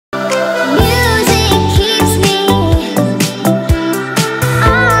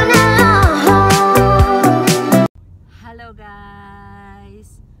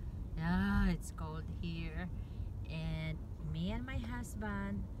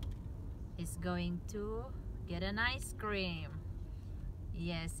is going to get an ice cream.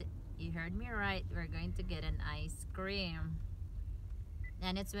 Yes, you heard me right. We're going to get an ice cream.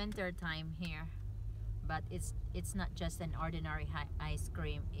 And it's winter time here. But it's not just an ordinary ice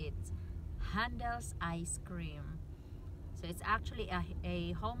cream. It's Handel's ice cream. So it's actually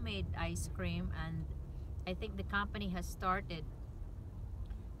a homemade ice cream, and I think the company has started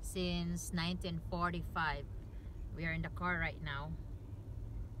since 1945. We are in the car right now,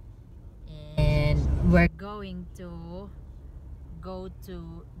 and we're going to go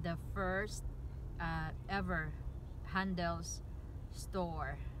to the first ever Handel's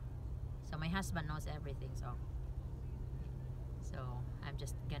store. So my husband knows everything, so I'm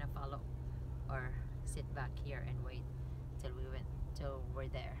just gonna follow or sit back here and wait till we're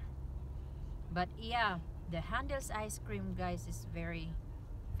there. But yeah, the Handel's ice cream, guys, is very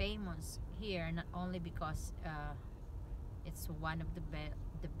famous here, not only because it's one of the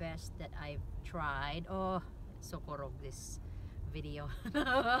best that I've tried. Oh, so korog this video.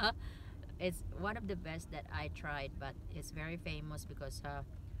 It's one of the best that I tried, but it's very famous because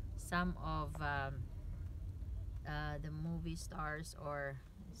some of the movie stars or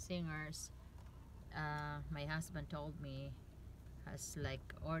singers, my husband told me, has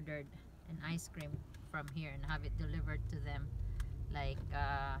like ordered an ice cream from here and have it delivered to them, like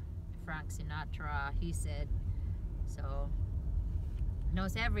Frank Sinatra, he said. So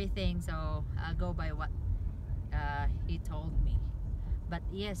knows everything, so I'll go by what he told me. But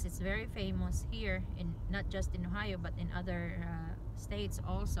yes, it's very famous here, in not just in Ohio but in other states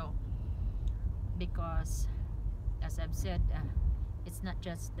also, because as I've said, it's not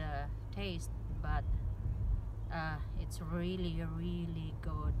just the taste, but it's really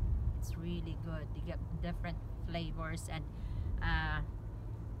good. It's really good. You get different flavors and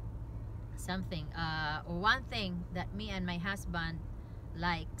something. One thing that me and my husband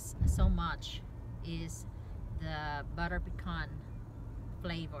likes so much is the butter pecan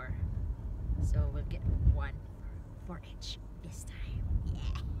flavor. So we'll get one for each this time.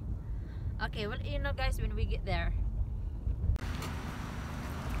 Yeah. Okay, well, you know, guys, when we get there.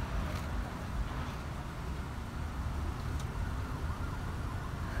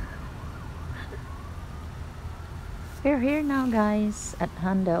 We're here now, guys, at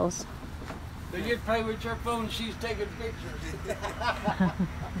Handels. They just play with your phone, she's taking pictures.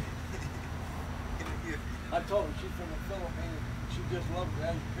 I told her she's from the Philippines. She just loves the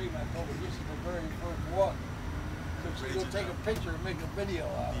ice cream. I told her this is the very first one. So she's going to take a picture and make a video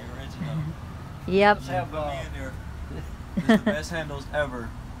out of it. The original. Yep. Let's have me in there. This is the best Handels ever.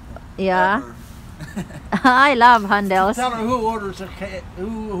 Yeah. Ever. I love Handels. Tell her who orders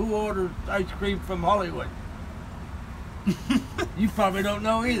who orders ice cream from Hollywood. You probably don't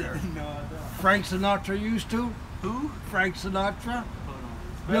know either. No, I don't. Frank Sinatra used to. Who? Frank Sinatra.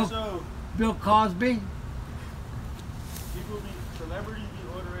 Hold on. Bill Cosby. People celebrities be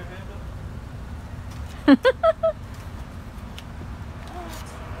ordering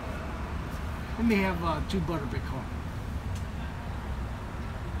Let me have 2 butter pecan.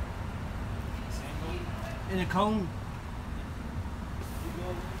 In a cone.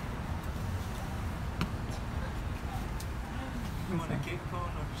 You want a cake cone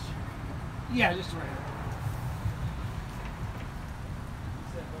or Yeah, just right.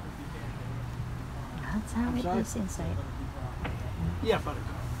 That's how it is inside. Yeah, buttercup.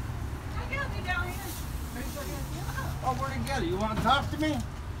 I got you down here. Oh, we're together. You want to talk to me?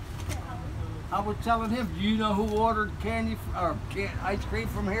 I was telling him, do you know who ordered ice cream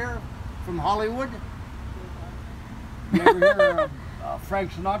from here? From Hollywood? You ever hear of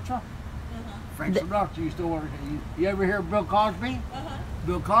Frank Sinatra? Frank Sinatra used to order it. You ever hear of Bill Cosby?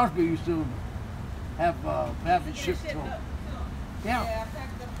 Bill Cosby used to have it shipped to him. Yeah. Yeah, I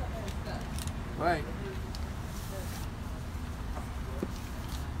packed up some of the stuff. Right.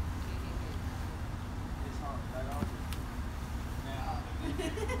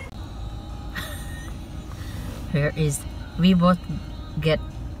 Here is, we both get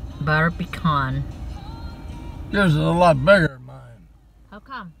butter pecan. Yours is a lot bigger than mine. How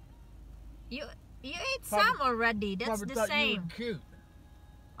come? You ate some already. That's Probably the thought you same. were cute.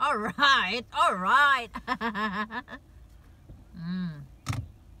 All right, all right.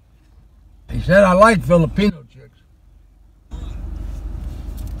 He said I like Filipino chicks.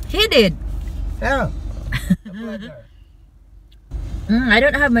 He did. Yeah. The black guy. I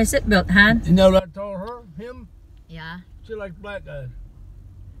don't have my seatbelt, Han. You know what I told her? Him? Yeah. She likes black guys.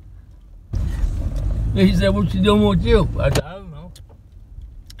 He said, what you doing with you? I said, I don't know.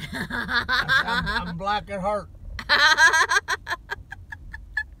 I said, I'm black at heart.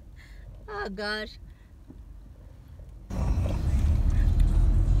 Oh gosh.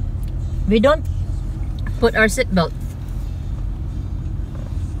 We don't put our seatbelt.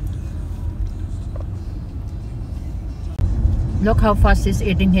 Look how fast he's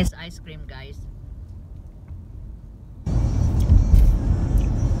eating his ice cream, guys.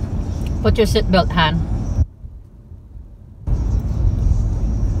 Put your seatbelt, Han.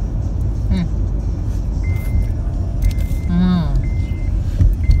 Mm. Mm.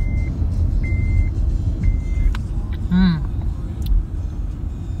 Mm.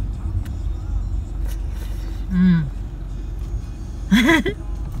 Mm.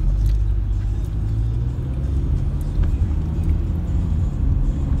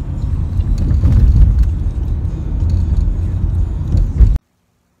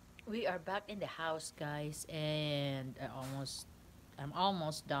 We are back in the house, guys, and I'm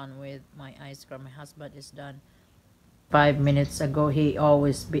almost done with my ice cream. My husband is done 5 minutes ago. He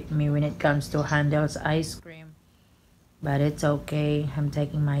always beat me when it comes to Handel's ice cream, but it's okay. I'm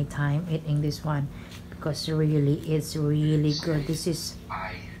taking my time eating this one because really it's really good. This is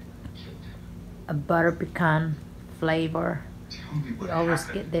a butter pecan flavor. We always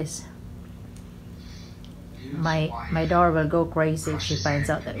get this. My daughter will go crazy if she finds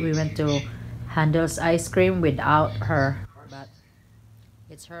out that we went to Handel's ice cream without her, but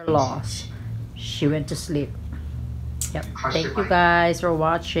it's her loss. She went to sleep. Yep. Thank you guys for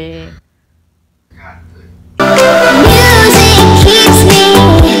watching.